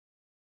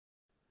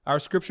Our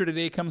scripture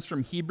today comes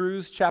from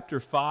Hebrews chapter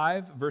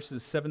 5,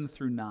 verses 7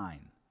 through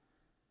 9.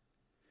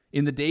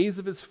 In the days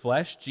of his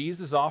flesh,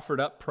 Jesus offered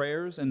up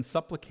prayers and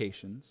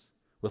supplications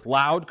with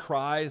loud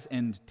cries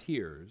and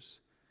tears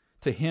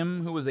to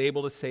him who was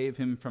able to save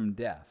him from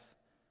death,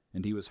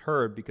 and he was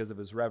heard because of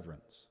his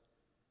reverence.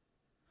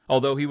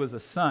 Although he was a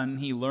son,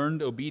 he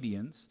learned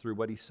obedience through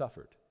what he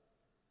suffered.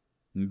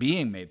 And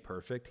being made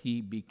perfect, he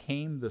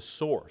became the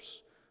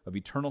source of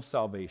eternal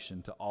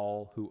salvation to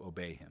all who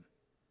obey him.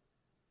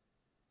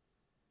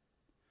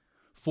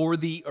 For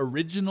the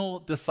original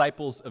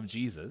disciples of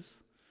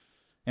Jesus,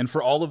 and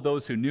for all of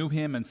those who knew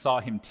him and saw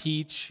him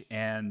teach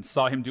and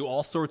saw him do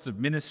all sorts of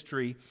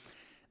ministry,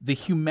 the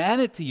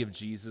humanity of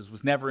Jesus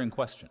was never in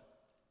question.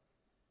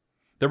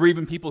 There were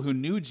even people who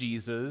knew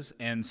Jesus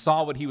and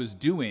saw what he was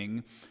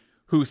doing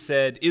who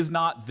said, "Is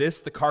not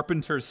this the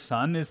carpenter's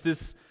son?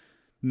 Is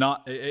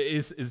not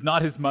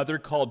his mother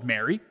called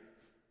Mary?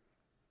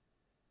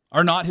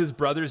 Are not his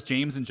brothers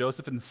James and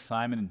Joseph and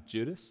Simon and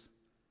Judas?"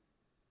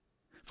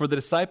 For the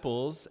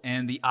disciples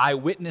and the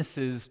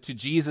eyewitnesses to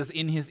Jesus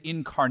in his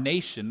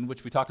incarnation,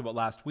 which we talked about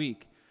last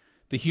week,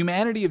 the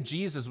humanity of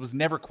Jesus was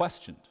never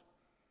questioned.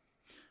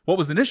 What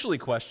was initially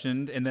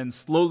questioned and then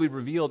slowly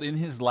revealed in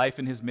his life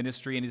and his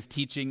ministry and his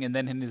teaching and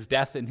then in his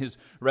death and his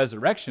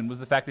resurrection was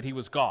the fact that he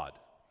was God.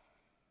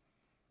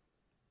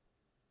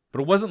 But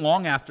it wasn't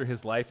long after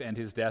his life and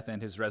his death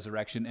and his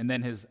resurrection and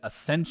then his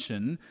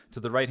ascension to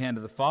the right hand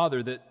of the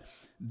Father that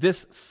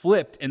this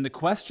flipped and the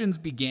questions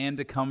began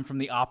to come from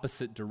the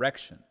opposite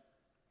direction.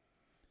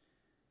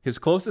 His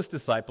closest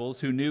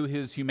disciples, who knew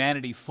his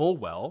humanity full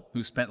well,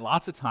 who spent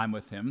lots of time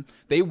with him,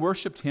 they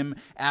worshiped him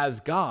as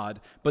God.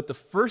 But the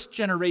first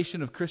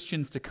generation of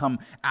Christians to come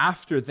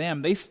after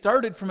them, they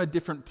started from a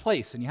different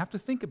place. And you have to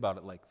think about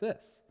it like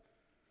this.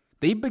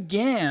 They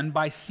began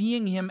by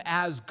seeing him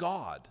as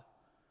God.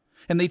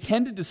 And they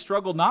tended to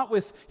struggle not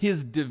with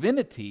his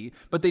divinity,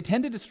 but they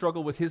tended to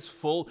struggle with his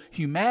full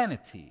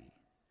humanity.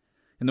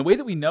 And the way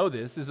that we know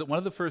this is that one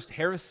of the first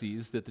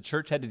heresies that the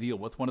church had to deal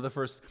with, one of the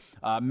first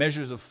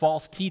measures of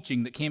false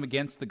teaching that came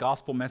against the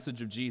gospel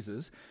message of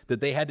Jesus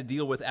that they had to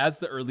deal with as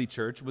the early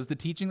church was the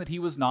teaching that he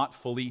was not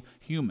fully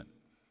human.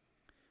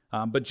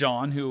 But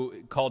John,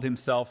 who called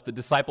himself the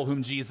disciple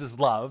whom Jesus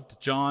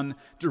loved, John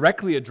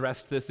directly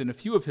addressed this in a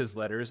few of his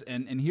letters,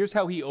 and here's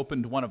how he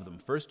opened one of them.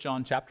 1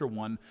 John chapter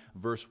 1,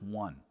 verse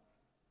 1.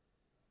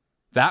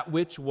 That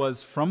which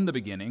was from the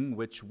beginning,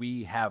 which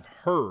we have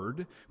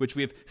heard, which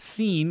we have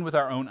seen with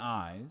our own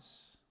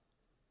eyes,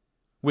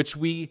 which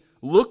we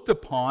looked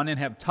upon and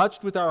have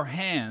touched with our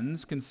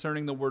hands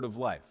concerning the word of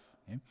life.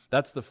 Okay?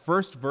 That's the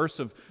first verse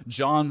of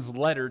John's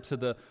letter to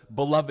the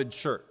beloved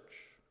church.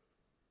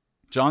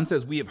 John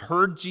says we have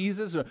heard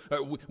Jesus,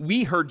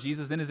 we heard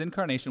Jesus in his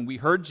incarnation. We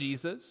heard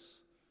Jesus.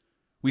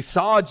 We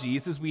saw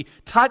Jesus. We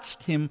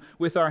touched him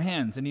with our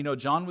hands. And you know,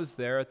 John was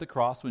there at the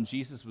cross when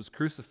Jesus was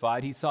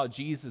crucified. He saw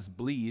Jesus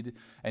bleed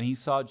and he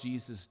saw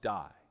Jesus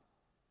die.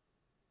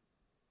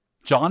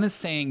 John is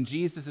saying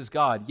Jesus is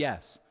God,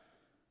 yes,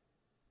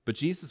 but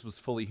Jesus was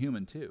fully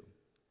human too.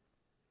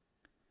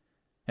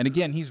 And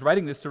again, he's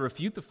writing this to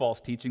refute the false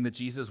teaching that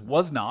Jesus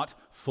was not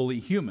fully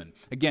human.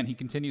 Again, he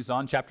continues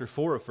on, chapter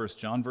 4 of 1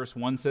 John, verse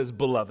 1 says,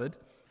 "Beloved,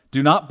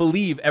 do not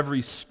believe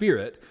every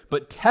spirit,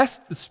 but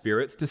test the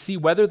spirits to see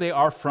whether they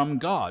are from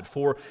God.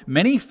 For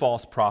many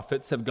false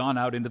prophets have gone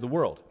out into the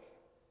world.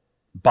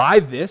 By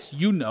this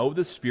you know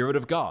the Spirit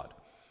of God.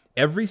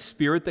 Every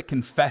spirit that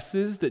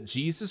confesses that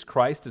Jesus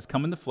Christ has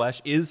come in the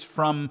flesh is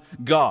from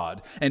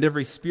God, and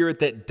every spirit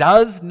that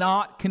does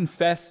not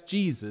confess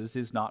Jesus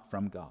is not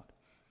from God."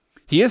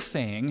 He is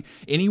saying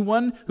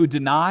anyone who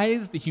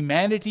denies the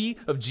humanity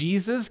of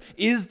Jesus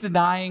is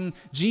denying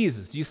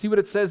Jesus. Do you see what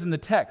it says in the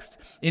text?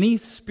 Any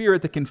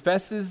spirit that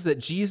confesses that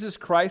Jesus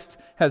Christ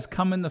has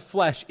come in the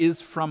flesh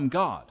is from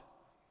God.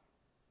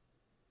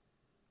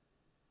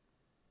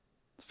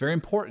 It's very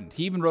important.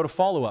 He even wrote a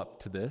follow-up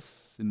to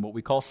this in what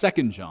we call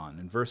 2 John.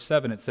 In verse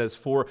 7 it says,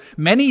 "For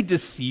many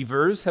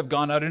deceivers have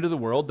gone out into the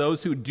world,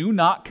 those who do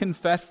not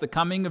confess the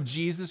coming of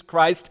Jesus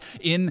Christ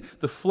in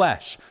the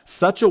flesh.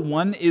 Such a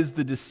one is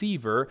the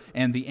deceiver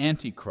and the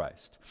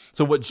antichrist."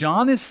 So what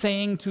John is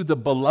saying to the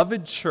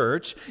beloved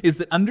church is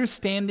that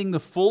understanding the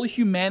full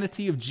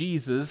humanity of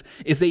Jesus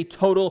is a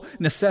total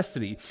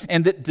necessity,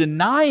 and that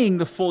denying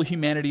the full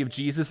humanity of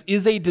Jesus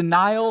is a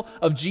denial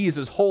of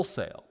Jesus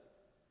wholesale.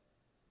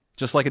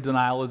 Just like a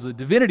denial of the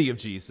divinity of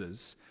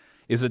Jesus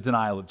is a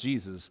denial of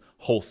Jesus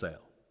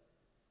wholesale.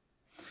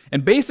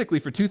 And basically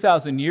for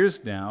 2,000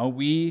 years now,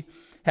 we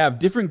have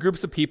different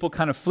groups of people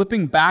kind of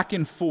flipping back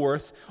and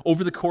forth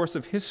over the course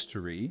of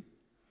history,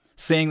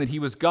 saying that he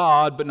was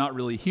God but not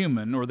really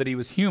human, or that he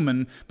was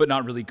human but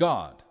not really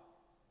God.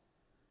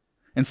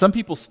 And some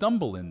people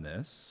stumble in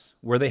this,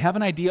 where they have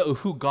an idea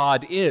of who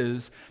God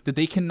is that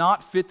they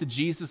cannot fit the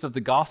Jesus of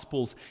the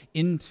Gospels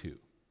into.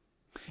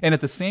 And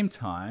at the same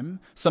time,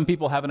 some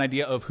people have an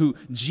idea of who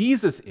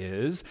Jesus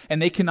is,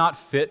 and they cannot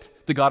fit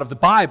the God of the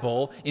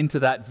Bible into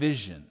that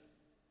vision.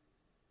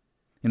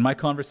 In my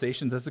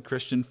conversations as a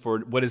Christian for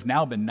what has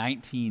now been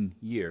 19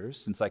 years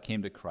since I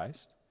came to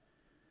Christ,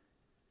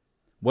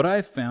 what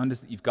I've found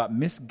is that you've got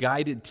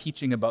misguided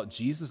teaching about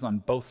Jesus on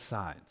both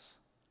sides.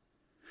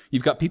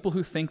 You've got people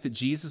who think that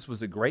Jesus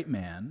was a great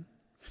man,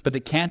 but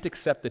they can't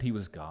accept that he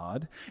was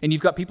God. And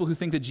you've got people who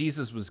think that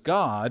Jesus was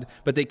God,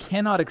 but they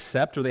cannot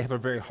accept, or they have a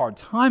very hard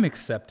time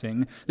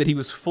accepting, that he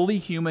was fully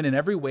human in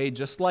every way,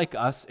 just like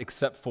us,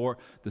 except for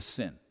the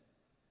sin.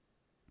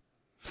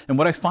 And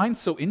what I find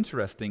so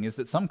interesting is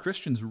that some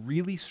Christians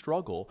really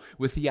struggle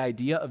with the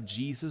idea of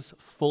Jesus'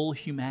 full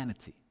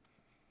humanity.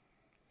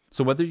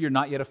 So whether you're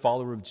not yet a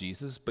follower of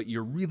Jesus, but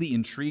you're really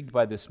intrigued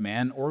by this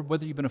man, or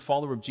whether you've been a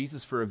follower of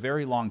Jesus for a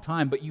very long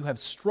time, but you have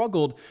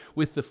struggled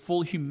with the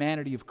full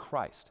humanity of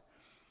Christ,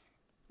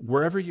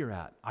 wherever you're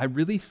at, I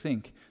really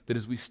think that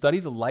as we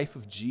study the life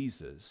of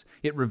Jesus,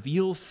 it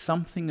reveals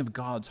something of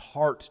God's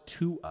heart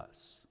to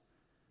us.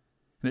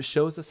 And it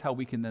shows us how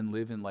we can then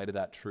live in light of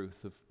that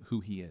truth of who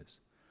he is.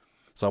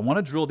 So I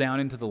want to drill down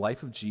into the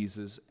life of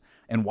Jesus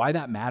and why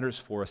that matters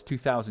for us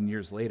 2,000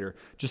 years later.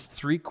 Just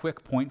 3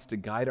 quick points to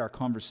guide our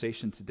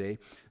conversation today: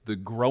 the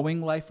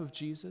growing life of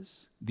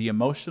Jesus, the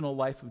emotional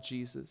life of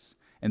Jesus,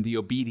 and the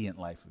obedient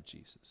life of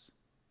Jesus.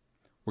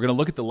 We're going to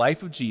look at the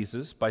life of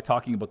Jesus by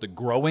talking about the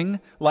growing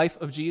life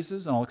of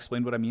Jesus, and I'll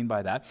explain what I mean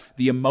by that,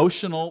 the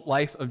emotional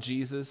life of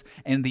Jesus,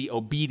 and the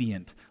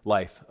obedient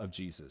life of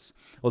Jesus.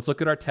 Let's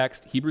look at our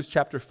text, Hebrews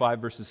chapter 5,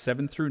 verses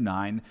 7 through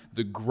 9,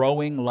 the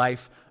growing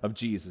life of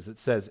Jesus. It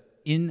says,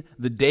 "In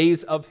the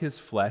days of his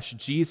flesh,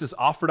 Jesus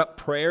offered up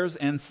prayers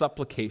and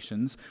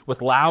supplications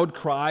with loud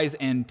cries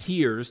and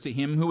tears to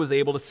him who was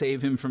able to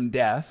save him from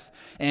death,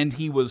 and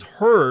he was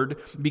heard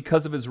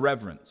because of his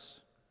reverence.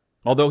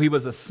 Although he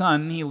was a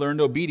son, he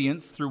learned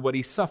obedience through what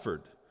he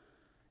suffered.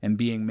 And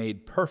being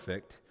made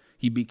perfect,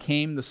 he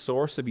became the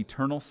source of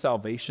eternal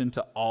salvation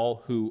to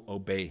all who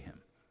obey him."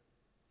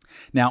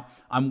 Now,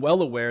 I'm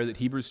well aware that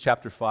Hebrews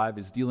chapter 5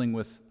 is dealing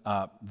with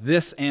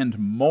this and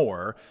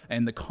more,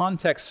 and the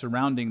context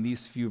surrounding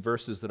these few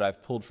verses that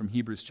I've pulled from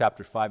Hebrews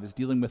chapter 5 is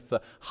dealing with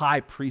the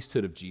high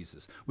priesthood of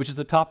Jesus, which is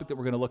the topic that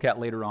we're going to look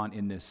at later on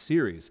in this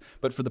series.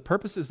 But for the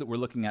purposes that we're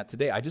looking at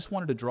today, I just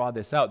wanted to draw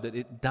this out, that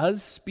it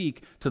does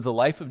speak to the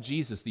life of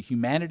Jesus, the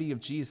humanity of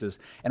Jesus,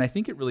 and I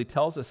think it really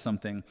tells us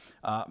something.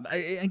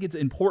 I think it's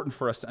important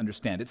for us to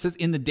understand. It says,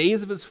 "In the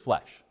days of his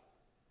flesh."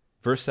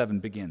 Verse 7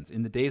 begins,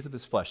 "In the days of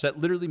his flesh." That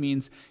literally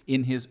means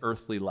in his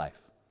earthly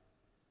life.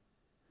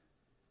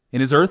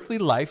 In his earthly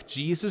life,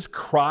 Jesus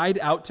cried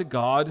out to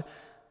God,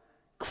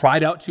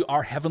 cried out to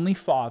our heavenly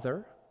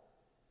Father.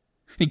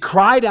 He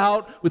cried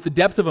out with the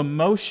depth of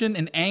emotion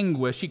and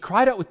anguish. He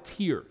cried out with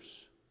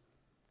tears,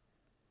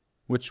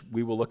 which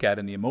we will look at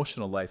in the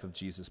emotional life of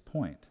Jesus'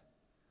 point.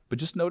 But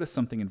just notice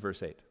something in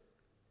verse 8.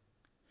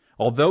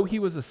 "Although he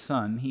was a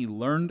son, he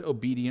learned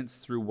obedience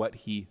through what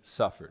he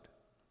suffered."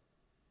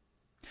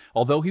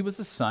 Although he was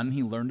a son,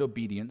 he learned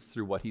obedience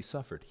through what he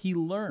suffered. He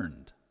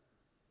learned.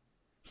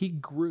 He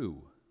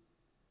grew.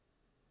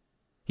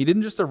 He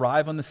didn't just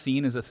arrive on the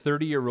scene as a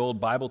 30-year-old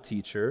Bible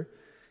teacher,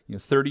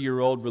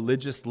 30-year-old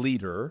religious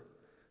leader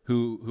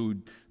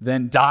who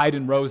then died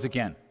and rose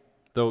again,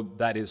 though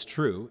that is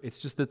true. It's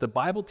just that the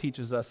Bible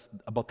teaches us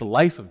about the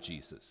life of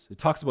Jesus. It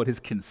talks about his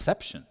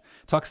conception.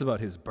 It talks about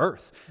his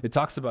birth. It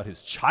talks about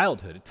his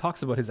childhood. It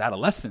talks about his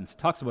adolescence. It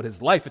talks about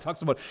his life. It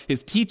talks about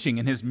his teaching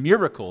and his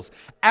miracles,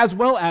 as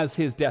well as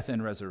his death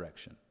and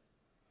resurrection.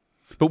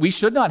 But we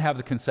should not have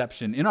the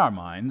conception in our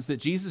minds that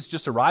Jesus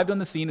just arrived on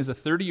the scene as a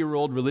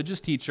 30-year-old religious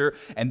teacher,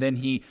 and then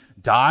he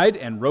died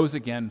and rose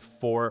again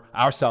for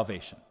our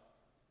salvation.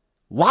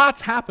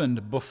 Lots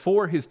happened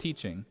before his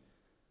teaching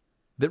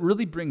that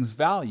really brings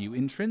value,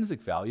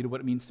 intrinsic value, to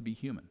what it means to be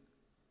human.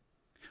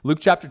 Luke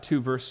chapter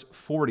 2, verse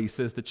 40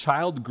 says, "The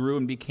child grew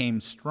and became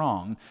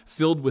strong,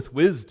 filled with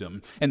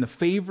wisdom, and the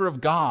favor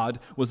of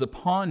God was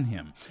upon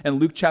him." And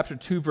Luke chapter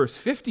 2, verse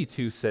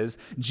 52 says,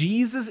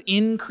 "Jesus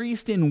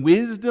increased in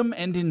wisdom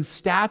and in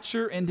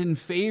stature and in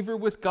favor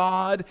with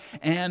God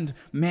and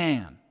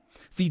man."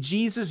 See,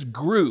 Jesus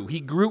grew.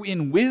 He grew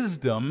in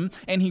wisdom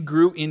and he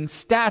grew in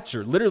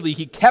stature. Literally,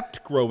 he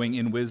kept growing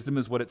in wisdom,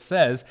 is what it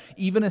says,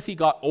 even as he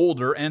got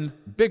older and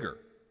bigger.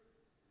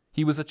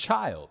 He was a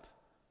child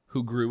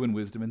who grew in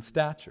wisdom and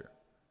stature.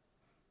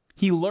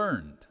 He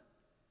learned.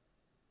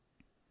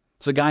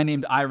 It's a guy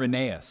named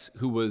Irenaeus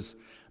who was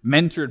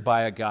mentored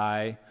by a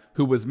guy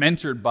who was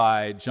mentored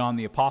by John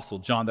the Apostle,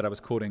 John that I was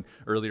quoting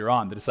earlier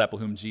on, the disciple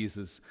whom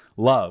Jesus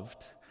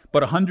loved.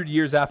 But 100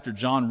 years after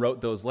John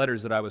wrote those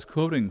letters that I was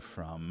quoting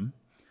from,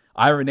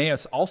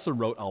 Irenaeus also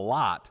wrote a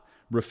lot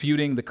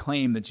refuting the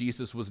claim that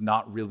Jesus was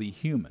not really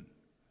human.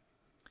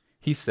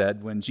 He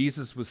said when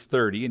Jesus was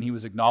 30 and he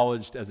was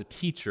acknowledged as a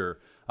teacher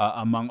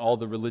among all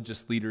the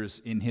religious leaders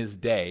in his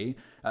day,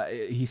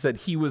 he said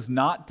he was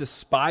not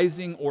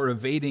despising or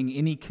evading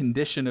any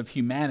condition of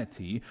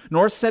humanity,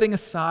 nor setting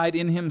aside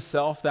in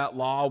himself that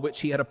law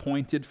which he had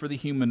appointed for the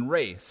human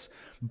race,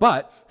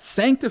 but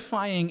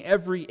sanctifying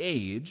every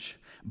age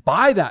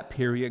by that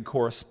period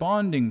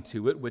corresponding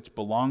to it which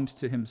belonged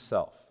to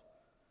himself.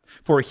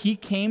 For he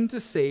came to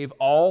save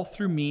all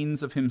through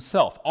means of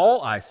himself,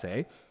 all, I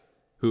say,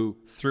 who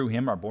through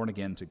him are born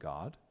again to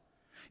God,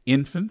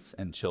 infants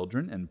and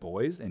children and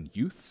boys and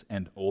youths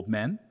and old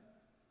men.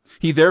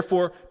 He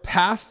therefore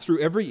passed through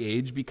every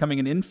age, becoming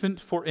an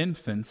infant for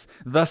infants,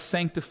 thus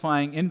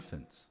sanctifying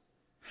infants,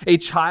 a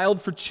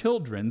child for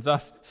children,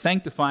 thus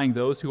sanctifying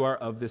those who are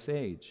of this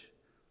age,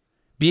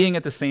 being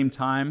at the same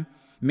time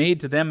made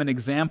to them an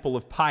example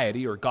of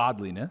piety or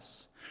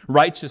godliness,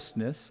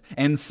 righteousness,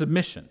 and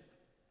submission,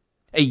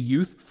 a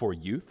youth for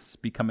youths,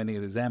 becoming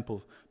an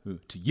example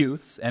to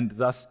youths, and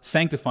thus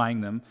sanctifying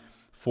them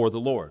for the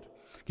Lord.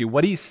 Okay,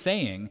 what he's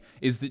saying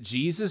is that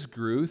Jesus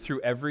grew through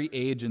every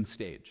age and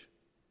stage.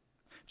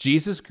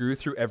 Jesus grew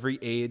through every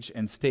age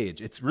and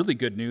stage. It's really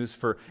good news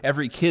for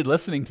every kid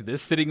listening to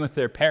this, sitting with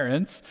their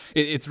parents.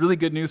 It's really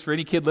good news for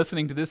any kid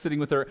listening to this, sitting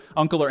with their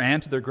uncle or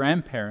aunt or their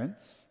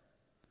grandparents.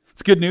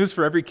 It's good news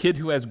for every kid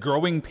who has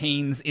growing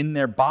pains in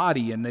their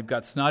body and they've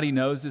got snotty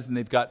noses and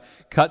they've got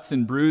cuts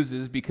and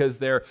bruises because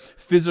their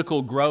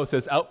physical growth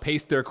has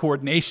outpaced their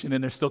coordination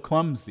and they're still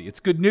clumsy. It's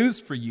good news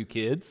for you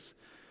kids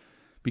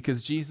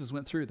because Jesus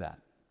went through that.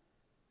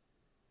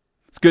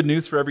 It's good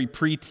news for every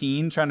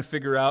preteen trying to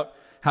figure out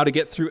how to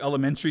get through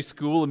elementary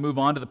school and move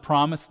on to the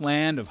promised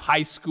land of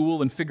high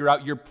school and figure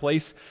out your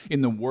place in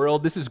the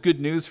world. This is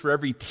good news for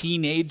every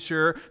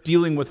teenager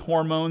dealing with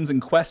hormones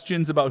and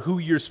questions about who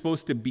you're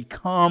supposed to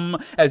become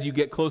as you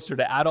get closer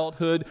to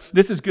adulthood.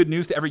 This is good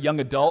news to every young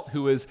adult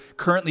who is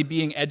currently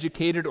being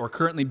educated or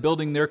currently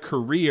building their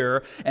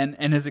career and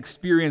has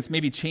experienced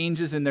maybe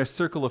changes in their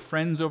circle of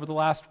friends over the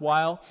last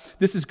while.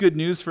 This is good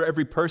news for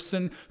every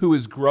person who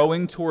is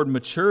growing toward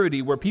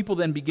maturity, where people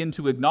then begin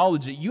to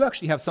acknowledge that you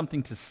actually have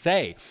something to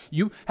say.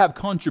 You have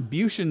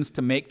contributions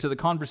to make to the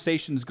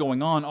conversations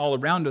going on all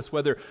around us,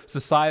 whether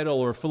societal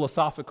or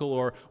philosophical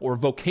or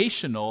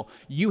vocational.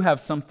 You have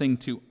something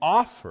to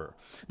offer.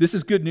 This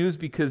is good news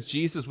because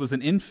Jesus was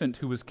an infant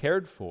who was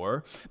cared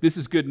for. This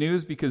is good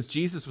news because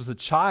Jesus was a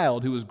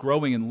child who was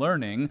growing and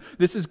learning.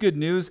 This is good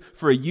news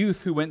for a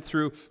youth who went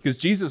through, because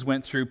Jesus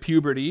went through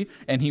puberty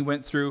and he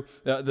went through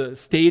the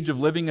stage of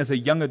living as a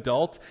young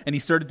adult and he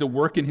started to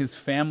work in his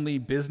family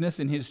business,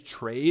 in his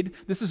trade.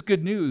 This is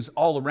good news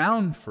all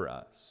around for us.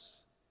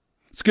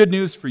 It's good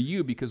news for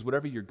you because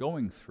whatever you're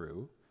going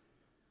through,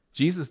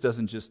 Jesus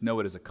doesn't just know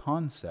it as a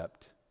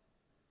concept.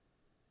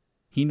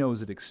 He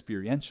knows it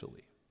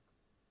experientially.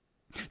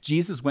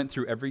 Jesus went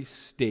through every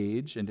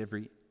stage and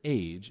every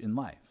age in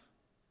life.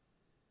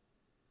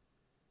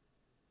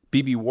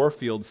 B.B.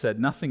 Warfield said,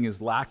 "Nothing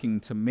is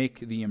lacking to make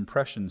the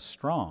impression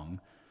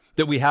strong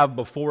that we have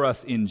before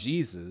us in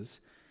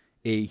Jesus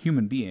a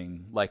human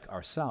being like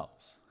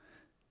ourselves."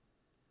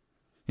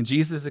 And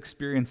Jesus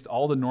experienced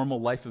all the normal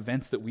life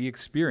events that we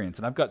experience.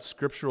 And I've got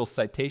scriptural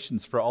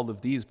citations for all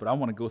of these, but I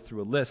want to go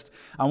through a list.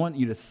 I want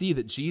you to see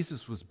that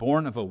Jesus was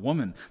born of a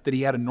woman, that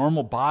he had a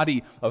normal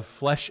body of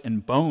flesh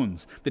and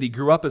bones, that he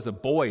grew up as a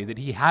boy, that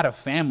he had a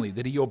family,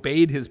 that he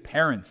obeyed his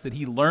parents, that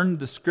he learned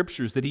the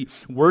scriptures, that he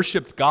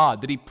worshiped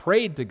God, that he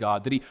prayed to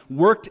God, that he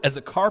worked as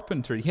a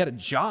carpenter, he had a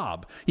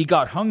job, he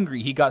got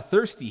hungry, he got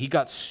thirsty, he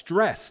got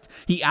stressed,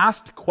 he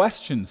asked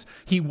questions,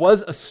 he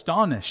was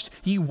astonished,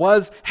 he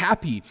was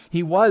happy,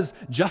 he was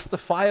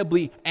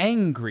justifiably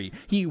angry.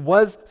 He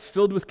was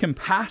filled with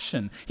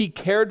compassion. He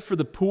cared for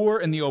the poor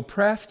and the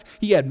oppressed.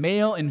 He had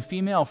male and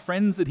female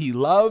friends that he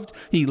loved.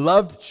 He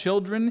loved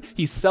children.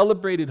 He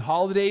celebrated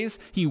holidays.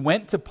 He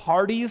went to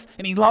parties,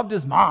 and he loved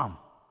his mom.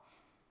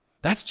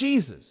 That's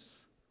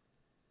Jesus.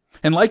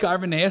 And like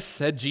Irenaeus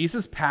said,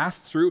 Jesus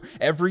passed through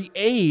every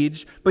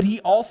age, but he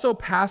also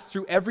passed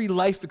through every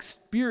life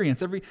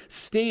experience, every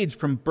stage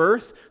from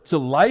birth to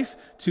life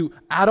to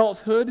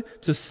adulthood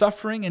to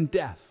suffering and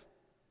death.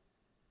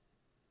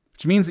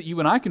 Which means that you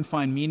and I can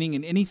find meaning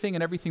in anything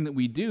and everything that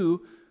we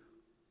do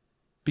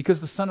because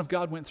the Son of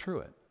God went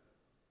through it.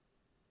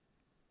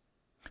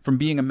 From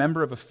being a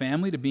member of a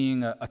family to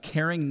being a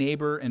caring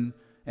neighbor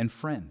and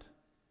friend.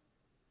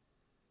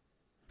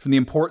 From the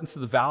importance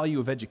of the value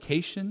of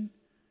education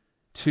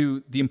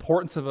to the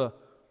importance of a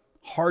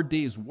hard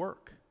day's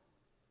work.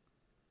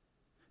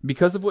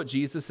 Because of what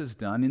Jesus has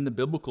done in the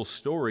biblical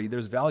story,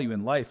 there's value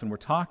in life, and we're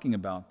talking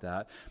about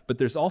that, but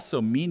there's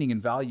also meaning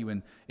and value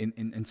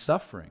in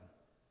suffering.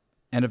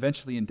 And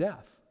eventually in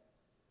death.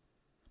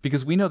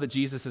 Because we know that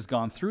Jesus has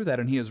gone through that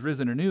and he has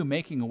risen anew,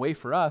 making a way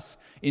for us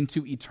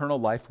into eternal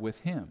life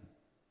with him.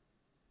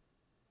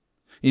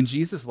 In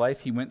Jesus'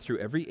 life, he went through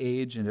every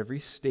age and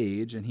every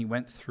stage, and he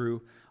went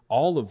through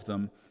all of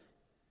them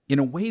in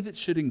a way that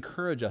should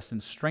encourage us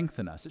and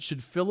strengthen us. It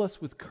should fill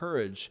us with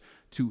courage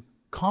to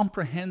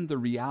comprehend the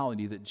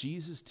reality that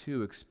Jesus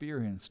too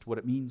experienced what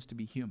it means to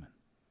be human.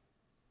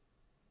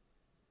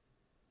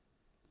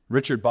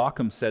 Richard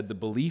Bauckham said, "The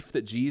belief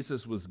that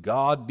Jesus was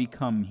God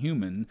become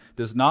human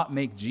does not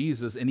make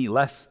Jesus any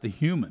less the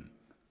human.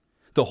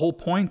 The whole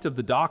point of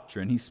the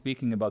doctrine, he's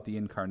speaking about the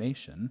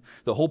incarnation,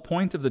 the whole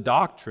point of the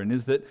doctrine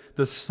is that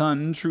the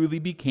Son truly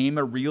became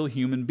a real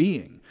human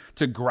being.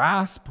 To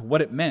grasp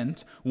what it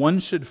meant, one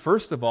should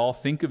first of all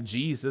think of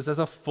Jesus as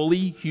a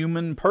fully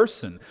human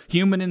person,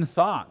 human in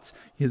thoughts,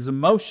 his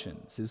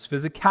emotions, his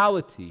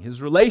physicality,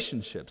 his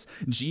relationships.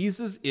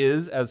 Jesus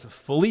is as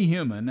fully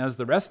human as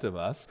the rest of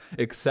us,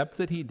 except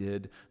that he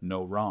did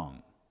no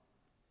wrong.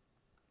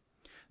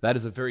 That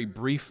is a very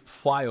brief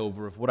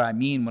flyover of what I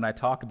mean when I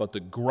talk about the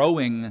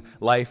growing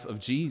life of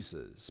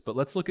Jesus. But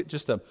let's look at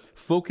just a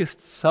focused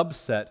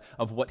subset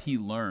of what he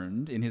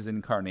learned in his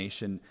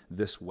incarnation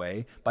this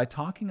way by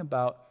talking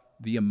about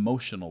the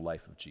emotional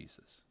life of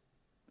Jesus.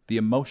 The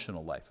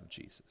emotional life of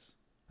Jesus.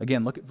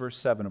 Again, look at verse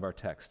 7 of our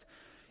text.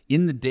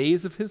 In the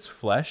days of his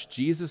flesh,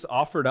 Jesus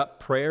offered up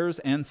prayers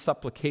and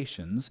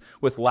supplications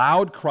with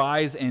loud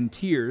cries and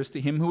tears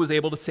to him who was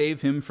able to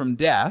save him from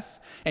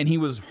death, and he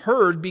was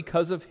heard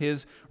because of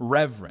his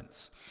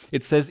reverence.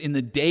 It says, in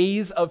the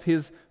days of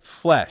his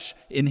flesh,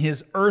 in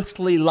his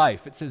earthly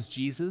life, it says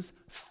Jesus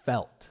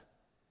felt.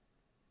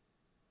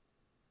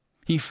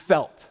 He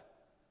felt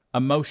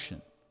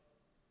emotion.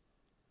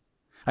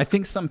 I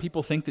think some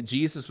people think that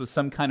Jesus was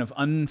some kind of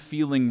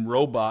unfeeling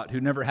robot who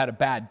never had a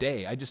bad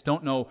day. I just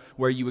don't know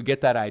where you would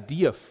get that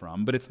idea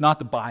from, but it's not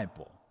the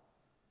Bible.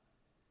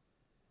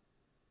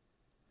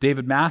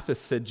 David Mathis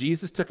said,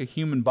 Jesus took a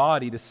human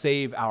body to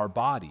save our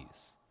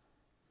bodies.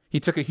 He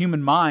took a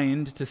human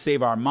mind to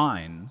save our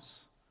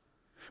minds.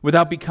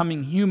 Without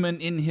becoming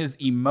human in his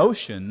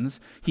emotions,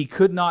 he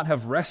could not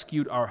have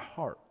rescued our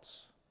hearts.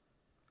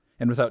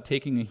 And without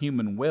taking a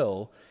human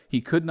will,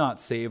 he could not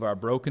save our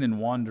broken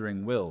and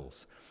wandering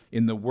wills.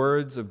 In the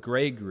words of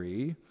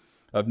Gregory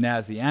of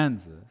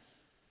Nazianzus,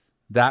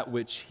 that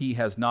which he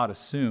has not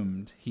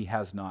assumed, he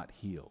has not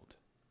healed.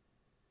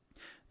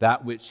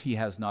 That which he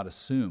has not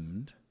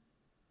assumed,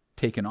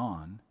 taken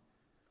on,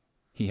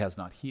 he has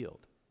not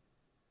healed.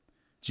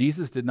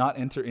 Jesus did not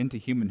enter into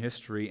human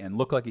history and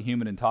look like a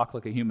human and talk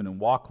like a human and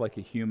walk like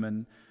a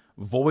human,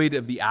 void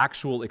of the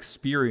actual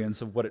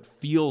experience of what it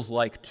feels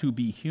like to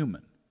be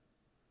human.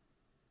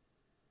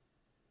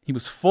 He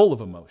was full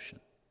of emotion.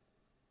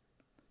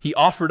 He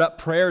offered up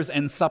prayers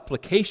and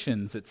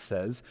supplications, it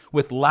says,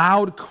 with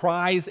loud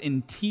cries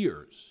and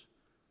tears.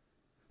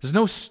 There's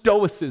no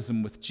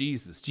stoicism with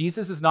Jesus.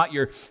 Jesus is not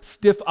your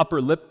stiff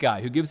upper lip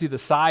guy who gives you the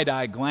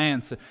side-eye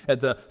glance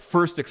at the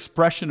first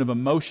expression of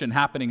emotion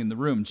happening in the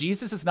room.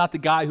 Jesus is not the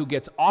guy who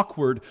gets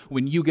awkward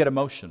when you get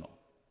emotional.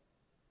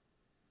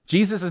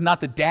 Jesus is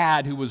not the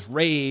dad who was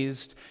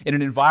raised in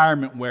an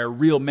environment where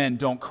real men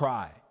don't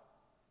cry.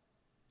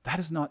 That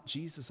is not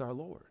Jesus our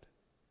Lord.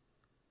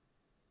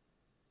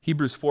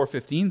 Hebrews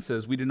 4:15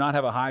 says, we do not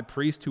have a high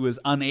priest who is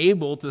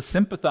unable to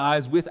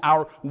sympathize with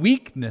our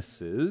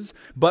weaknesses,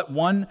 but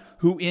one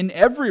who in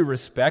every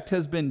respect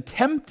has been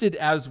tempted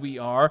as we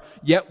are,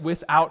 yet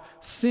without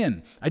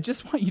sin. I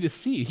just want you to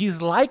see,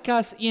 he's like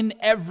us in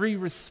every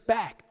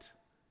respect,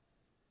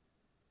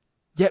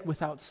 yet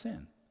without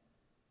sin.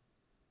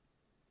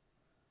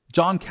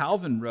 John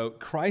Calvin wrote,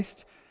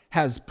 Christ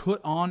has put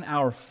on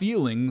our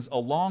feelings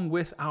along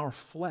with our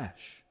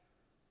flesh.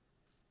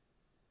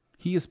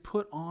 He has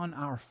put on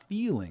our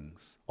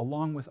feelings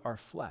along with our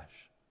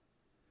flesh.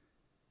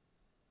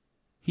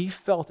 He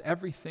felt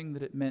everything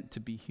that it meant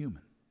to be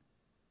human.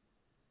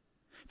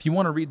 If you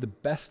want to read the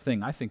best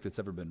thing I think that's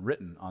ever been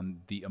written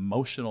on the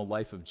emotional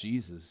life of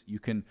Jesus, you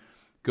can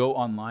go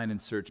online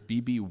and search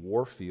B.B.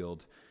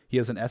 Warfield. He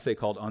has an essay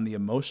called On the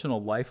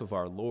Emotional Life of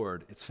Our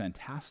Lord. It's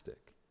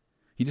fantastic.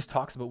 He just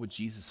talks about what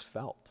Jesus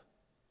felt.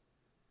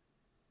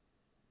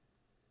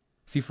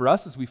 See, for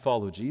us as we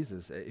follow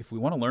Jesus, if we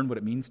want to learn what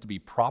it means to be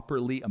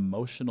properly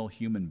emotional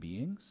human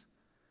beings,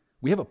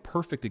 we have a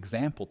perfect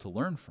example to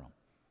learn from.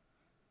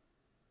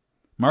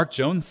 Mark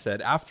Jones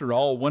said, after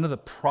all, one of the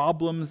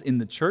problems in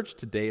the church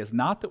today is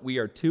not that we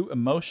are too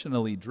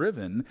emotionally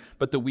driven,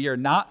 but that we are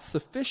not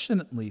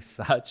sufficiently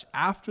such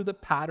after the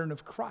pattern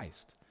of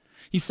Christ.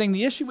 He's saying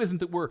the issue isn't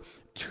that we're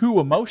too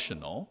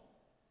emotional.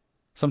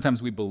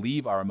 Sometimes we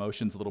believe our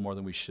emotions a little more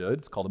than we should.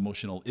 It's called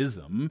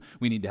emotionalism.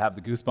 We need to have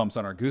the goosebumps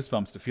on our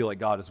goosebumps to feel like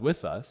God is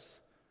with us.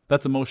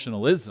 That's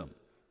emotionalism.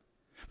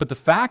 But the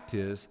fact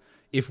is,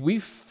 if we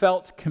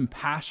felt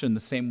compassion the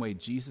same way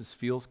Jesus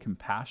feels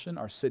compassion,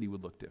 our city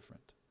would look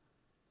different.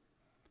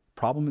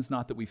 Problem is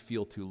not that we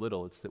feel too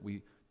little, it's that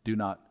we do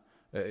not,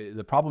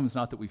 the problem is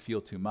not that we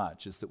feel too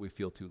much, it's that we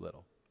feel too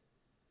little.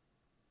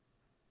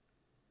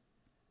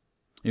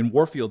 In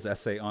Warfield's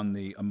essay on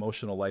the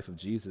emotional life of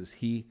Jesus,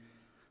 he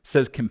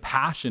says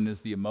compassion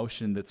is the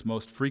emotion that's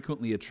most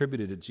frequently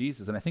attributed to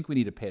Jesus. And I think we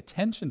need to pay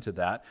attention to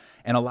that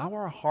and allow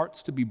our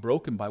hearts to be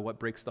broken by what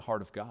breaks the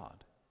heart of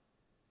God.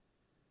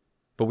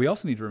 But we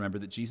also need to remember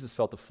that Jesus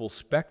felt the full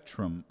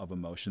spectrum of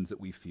emotions that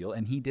we feel,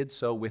 and he did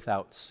so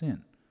without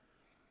sin.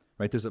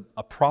 Right? There's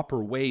a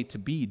proper way to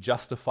be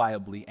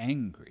justifiably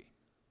angry.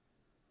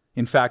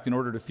 In fact, in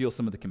order to feel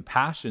some of the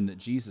compassion that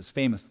Jesus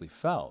famously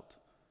felt,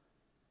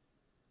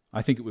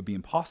 I think it would be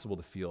impossible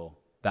to feel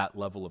that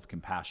level of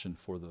compassion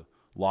for the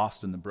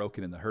lost and the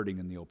broken and the hurting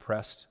and the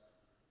oppressed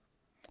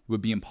It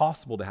would be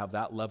impossible to have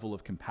that level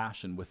of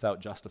compassion without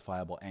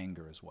justifiable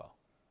anger as well.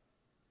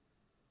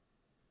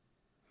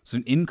 It's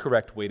an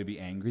incorrect way to be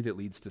angry that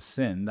leads to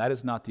sin. That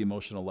is not the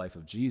emotional life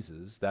of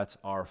Jesus. That's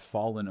our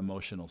fallen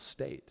emotional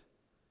state.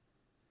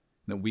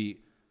 That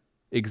we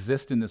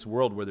exist in this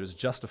world where there's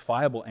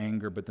justifiable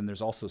anger, but then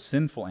there's also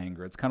sinful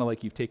anger. It's kind of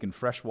like you've taken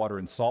fresh water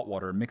and salt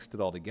water and mixed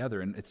it all together,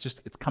 and it's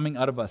coming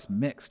out of us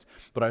mixed.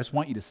 But I just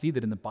want you to see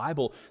that in the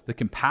Bible, the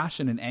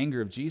compassion and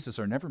anger of Jesus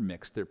are never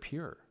mixed. They're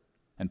pure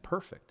and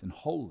perfect and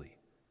holy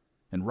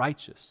and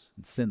righteous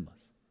and sinless.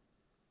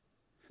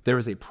 There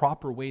is a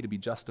proper way to be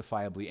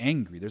justifiably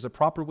angry. There's a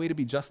proper way to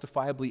be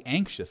justifiably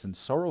anxious and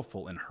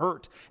sorrowful and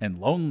hurt and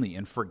lonely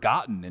and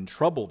forgotten and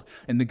troubled.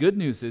 And the good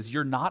news is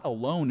you're not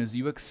alone as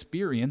you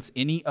experience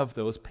any of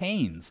those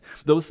pains.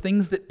 Those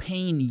things that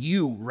pain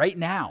you right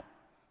now,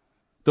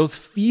 those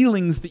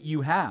feelings that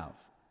you have,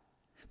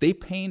 they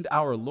pained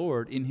our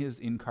Lord in his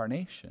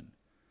incarnation,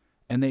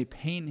 and they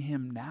pain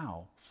him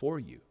now for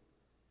you.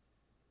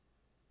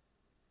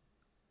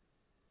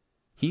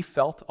 He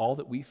felt all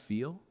that we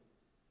feel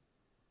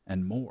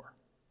and more.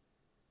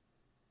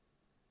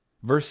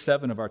 Verse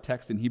 7 of our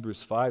text in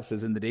Hebrews 5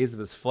 says, in the days of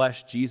his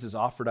flesh, Jesus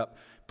offered up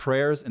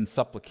prayers and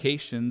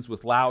supplications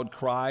with loud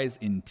cries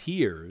in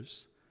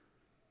tears.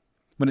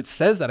 When it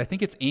says that, I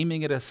think it's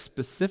aiming at a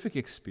specific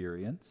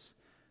experience.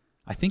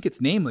 I think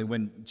it's namely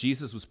when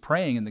Jesus was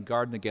praying in the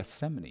Garden of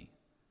Gethsemane,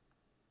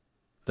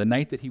 the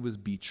night that he was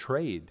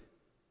betrayed,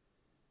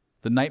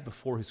 the night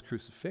before his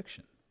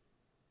crucifixion.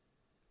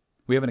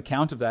 We have an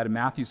account of that in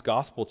Matthew's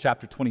Gospel,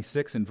 chapter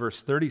 26 and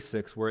verse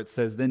 36, where it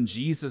says, then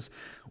Jesus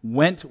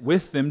went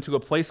with them to a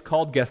place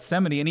called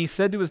Gethsemane, and he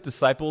said to his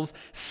disciples,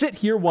 sit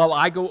here while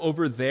I go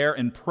over there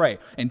and pray.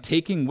 And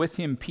taking with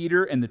him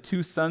Peter and the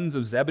two sons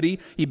of Zebedee,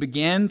 he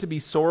began to be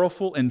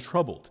sorrowful and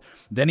troubled.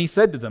 Then he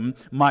said to them,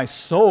 my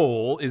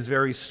soul is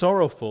very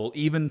sorrowful,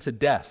 even to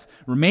death.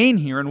 Remain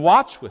here and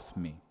watch with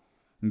me.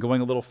 And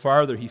going a little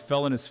farther, he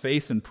fell on his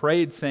face and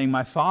prayed, saying,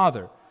 my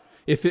Father,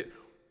 if it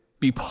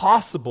be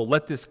possible,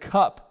 let this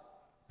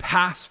cup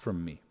pass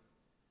from me.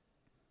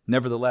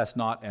 Nevertheless,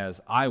 not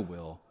as I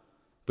will,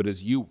 but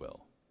as you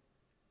will.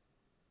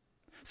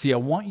 See, I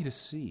want you to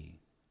see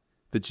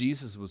that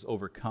Jesus was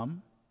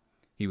overcome.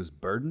 He was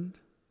burdened.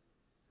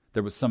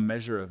 There was some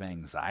measure of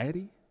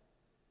anxiety,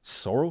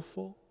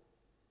 sorrowful.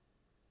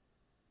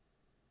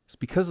 It's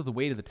because of the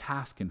weight of the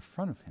task in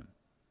front of him.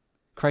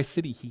 Christ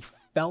City, he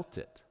felt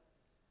it.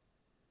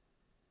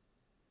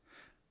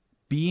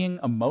 Being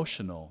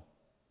emotional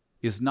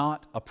is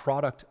not a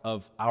product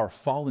of our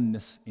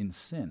fallenness in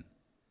sin.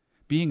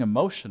 Being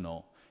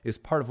emotional is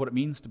part of what it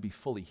means to be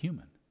fully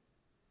human.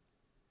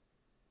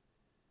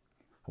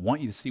 I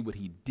want you to see what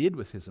he did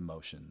with his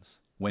emotions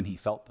when he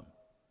felt them.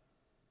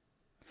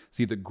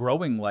 See, the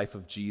growing life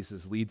of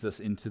Jesus leads us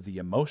into the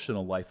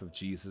emotional life of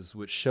Jesus,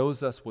 which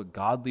shows us what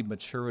godly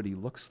maturity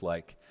looks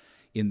like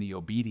in the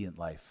obedient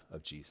life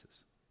of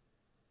Jesus.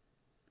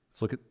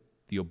 Let's look at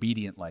the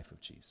obedient life of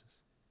Jesus.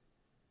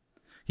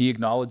 He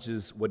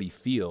acknowledges what he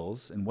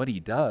feels, and what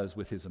he does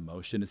with his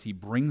emotion is he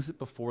brings it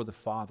before the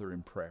Father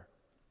in prayer.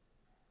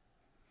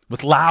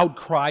 With loud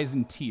cries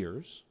and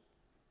tears,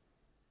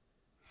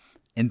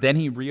 and then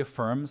he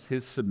reaffirms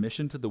his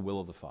submission to the will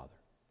of the Father.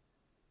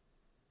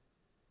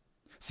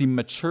 See,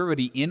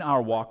 maturity in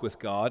our walk with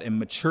God and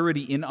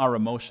maturity in our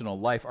emotional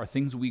life are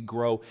things we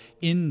grow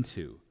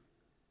into,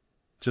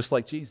 just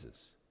like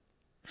Jesus.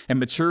 And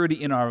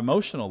maturity in our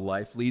emotional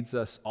life leads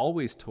us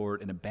always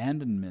toward an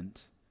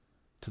abandonment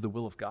to the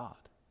will of God.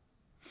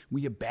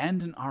 We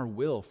abandon our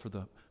will for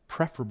the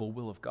preferable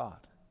will of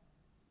God.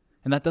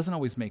 And that doesn't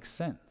always make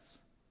sense.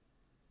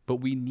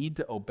 But we need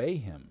to obey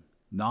him,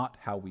 not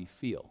how we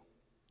feel.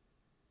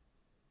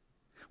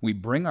 We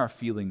bring our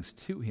feelings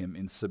to him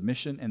in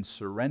submission and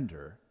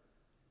surrender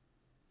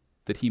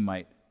that he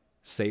might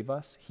save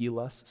us, heal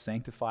us,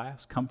 sanctify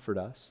us, comfort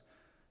us,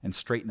 and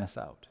straighten us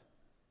out.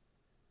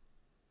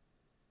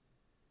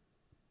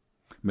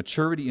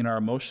 Maturity in our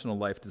emotional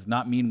life does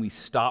not mean we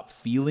stop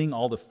feeling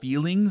all the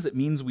feelings. It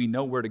means we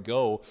know where to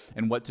go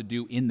and what to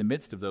do in the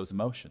midst of those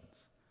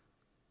emotions.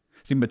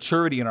 See,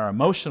 maturity in our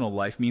emotional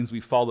life means we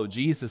follow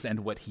Jesus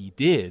and what he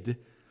did,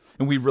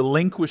 and we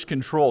relinquish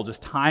control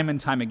just time and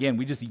time again.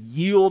 We just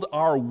yield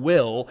our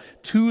will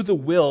to the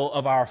will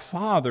of our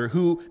Father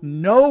who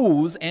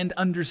knows and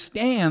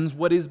understands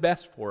what is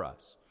best for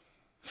us.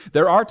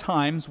 There are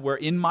times where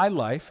in my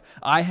life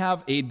I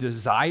have a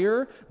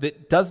desire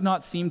that does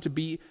not seem to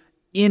be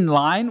in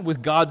line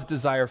with God's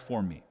desire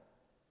for me.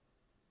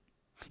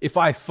 If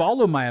I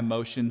follow my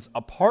emotions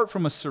apart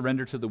from a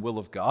surrender to the will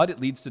of God, it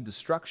leads to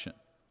destruction.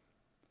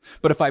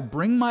 But if I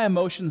bring my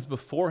emotions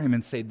before him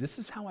and say, this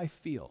is how I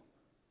feel,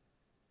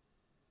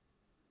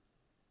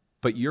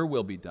 but your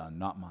will be done,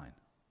 not mine.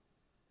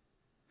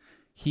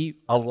 He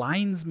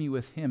aligns me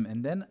with him,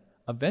 and then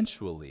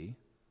eventually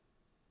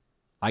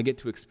I get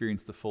to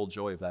experience the full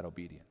joy of that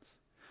obedience.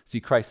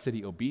 See, Christ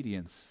City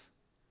obedience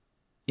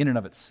in and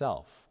of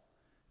itself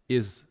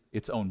is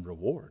its own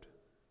reward.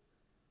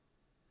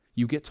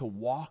 You get to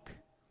walk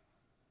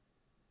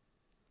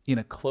in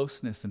a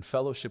closeness and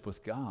fellowship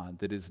with God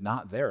that is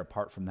not there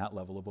apart from that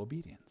level of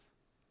obedience.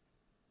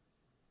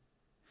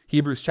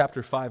 Hebrews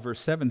chapter 5,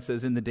 verse 7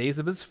 says, in the days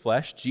of his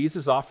flesh,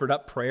 Jesus offered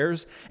up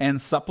prayers and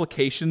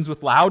supplications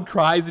with loud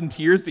cries and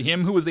tears to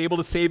him who was able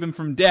to save him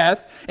from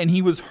death, and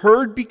he was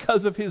heard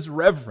because of his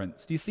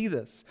reverence. Do you see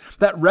this?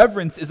 That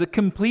reverence is a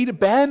complete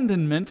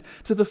abandonment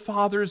to the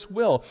Father's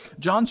will.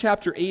 John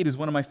chapter 8 is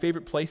one of my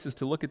favorite places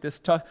to look at this,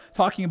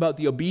 talking about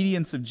the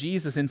obedience of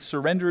Jesus and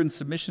surrender and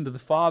submission to the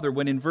Father,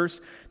 when in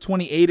verse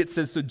 28 it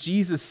says, so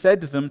Jesus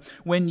said to them,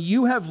 when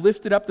you have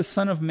lifted up the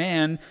Son of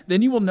Man,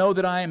 then you will know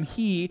that I am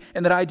he,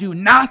 and that I do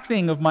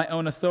nothing of my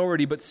own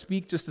authority, but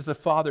speak just as the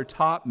Father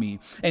taught me.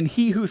 And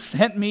he who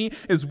sent me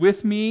is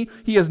with me.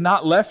 He has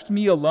not left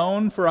me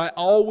alone, for I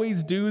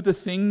always do the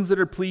things that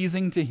are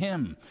pleasing to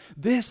him.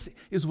 This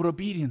is what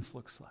obedience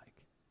looks like.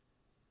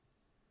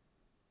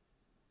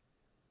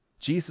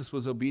 Jesus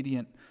was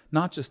obedient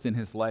not just in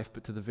his life,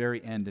 but to the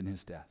very end in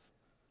his death.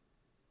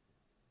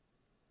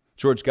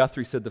 George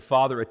Guthrie said the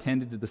Father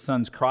attended to the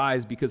Son's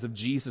cries because of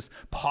Jesus'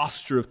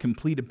 posture of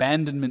complete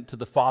abandonment to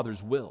the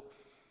Father's will.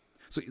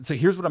 So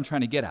here's what I'm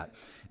trying to get at.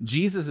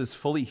 Jesus is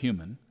fully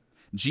human.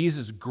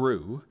 Jesus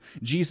grew.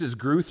 Jesus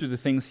grew through the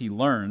things he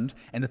learned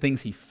and the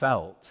things he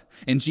felt.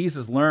 And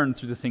Jesus learned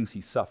through the things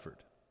he suffered.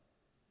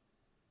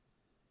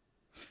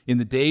 In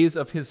the days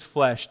of his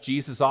flesh,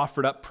 Jesus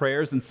offered up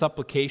prayers and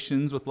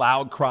supplications with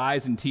loud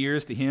cries and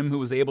tears to him who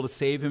was able to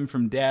save him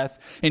from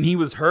death. And he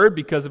was heard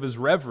because of his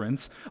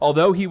reverence.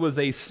 Although he was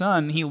a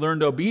son, he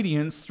learned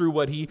obedience through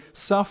what he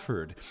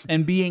suffered.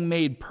 And being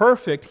made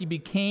perfect, he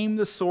became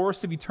the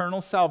source of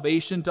eternal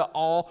salvation to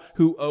all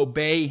who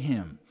obey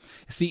him.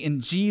 See,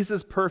 in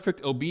Jesus'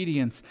 perfect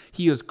obedience,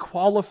 he is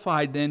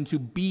qualified then to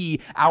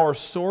be our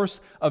source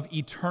of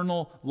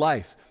eternal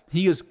life.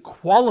 He is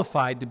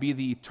qualified to be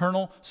the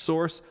eternal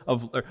source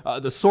of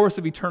the source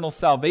of eternal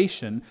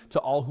salvation to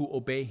all who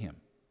obey him.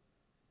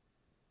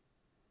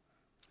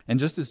 And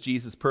just as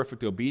Jesus'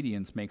 perfect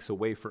obedience makes a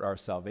way for our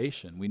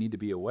salvation, we need to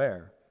be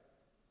aware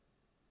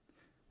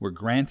we're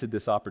granted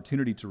this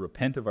opportunity to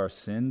repent of our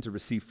sin, to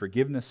receive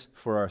forgiveness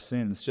for our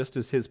sins. Just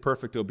as his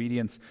perfect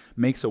obedience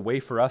makes a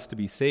way for us to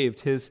be saved,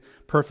 his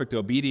perfect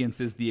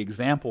obedience is the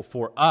example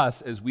for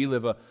us as we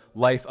live a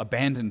life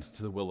abandoned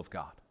to the will of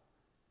God.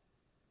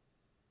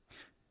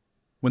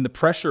 When the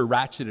pressure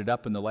ratcheted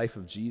up in the life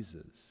of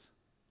Jesus,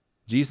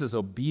 Jesus'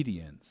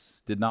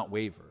 obedience did not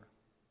waver.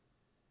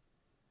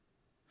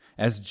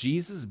 As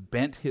Jesus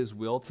bent his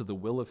will to the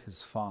will of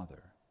his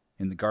Father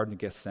in the Garden of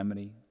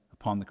Gethsemane,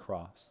 upon the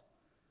cross,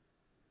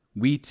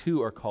 we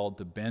too are called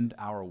to bend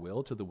our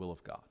will to the will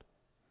of God.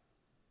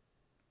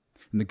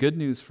 And the good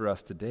news for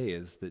us today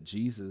is that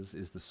Jesus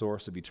is the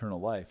source of eternal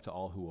life to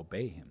all who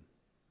obey him.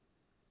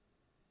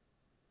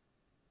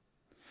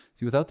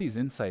 See, without these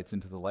insights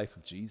into the life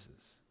of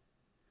Jesus,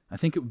 I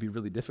think it would be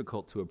really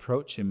difficult to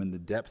approach him in the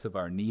depth of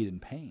our need and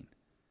pain.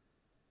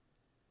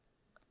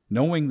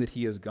 Knowing that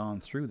he has gone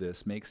through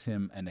this makes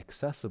him an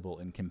accessible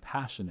and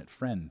compassionate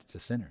friend to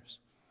sinners.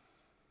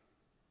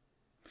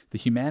 The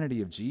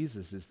humanity of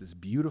Jesus is this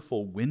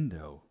beautiful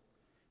window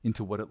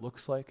into what it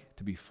looks like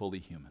to be fully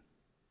human.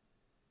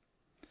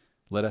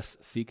 Let us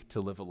seek to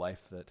live a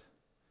life that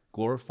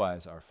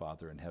glorifies our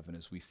Father in heaven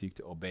as we seek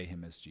to obey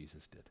him as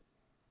Jesus did.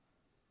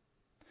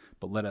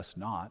 But let us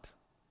not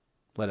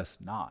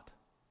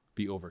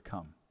be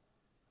overcome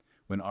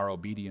when our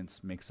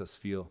disobedience makes us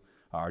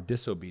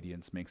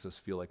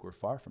feel like we're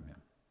far from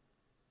him.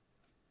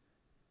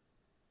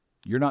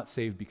 You're not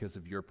saved because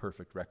of your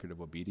perfect record of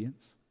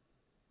obedience.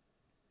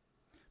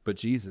 But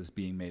Jesus,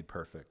 being made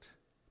perfect,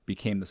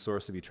 became the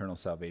source of eternal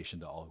salvation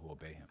to all who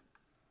obey him.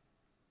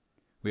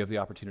 We have the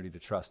opportunity to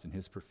trust in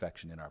his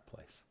perfection in our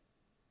place.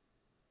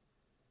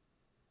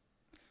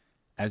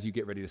 As you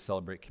get ready to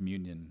celebrate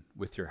communion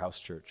with your house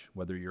church,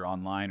 whether you're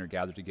online or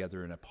gathered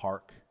together in a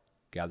park,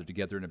 gathered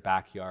together in a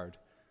backyard,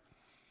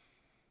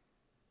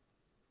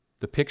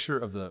 the picture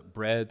of the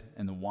bread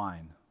and the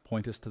wine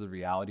point us to the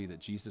reality that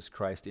Jesus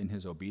Christ, in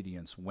his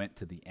obedience, went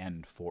to the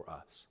end for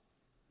us.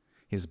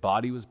 His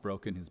body was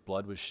broken, his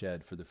blood was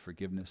shed for the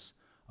forgiveness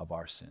of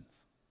our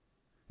sins.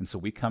 And so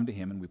we come to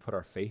him and we put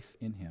our faith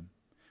in him.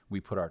 We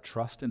put our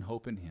trust and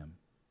hope in him,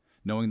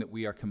 knowing that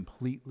we are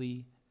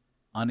completely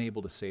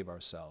unable to save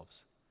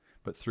ourselves.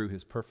 But through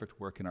his perfect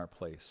work in our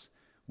place,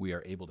 we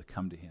are able to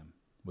come to him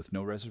with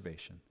no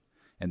reservation,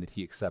 and that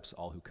he accepts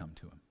all who come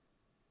to him.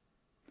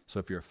 So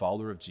if you're a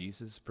follower of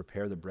Jesus,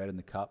 prepare the bread and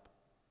the cup.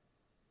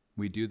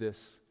 We do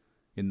this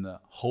in the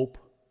hope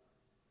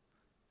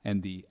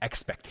and the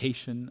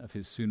expectation of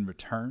his soon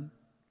return.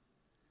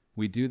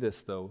 We do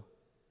this, though,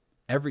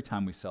 every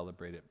time we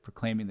celebrate it,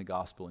 proclaiming the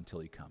gospel until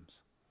he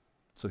comes.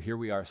 So here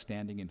we are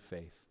standing in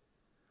faith,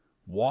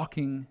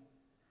 walking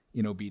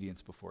in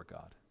obedience before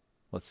God.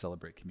 Let's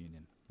celebrate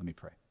communion. Let me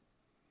pray.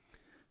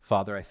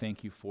 Father, I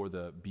thank you for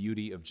the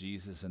beauty of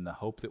Jesus and the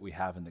hope that we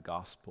have in the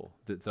gospel,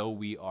 that though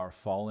we are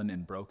fallen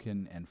and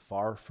broken and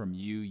far from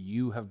you,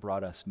 you have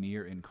brought us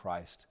near in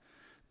Christ,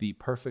 the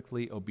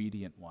perfectly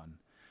obedient one,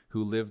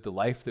 who lived the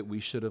life that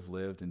we should have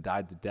lived and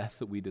died the death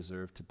that we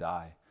deserve to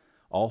die,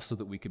 all so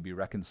that we could be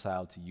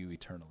reconciled to you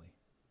eternally.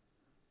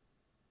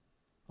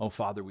 Oh,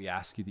 Father, we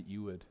ask you that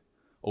you would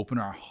open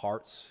our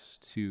hearts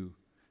to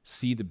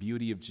see the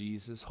beauty of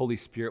Jesus. Holy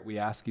Spirit, we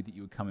ask you that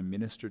you would come and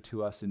minister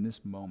to us in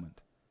this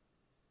moment.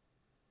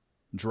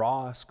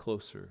 Draw us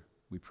closer,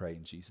 we pray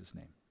in Jesus'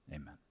 name.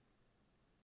 Amen.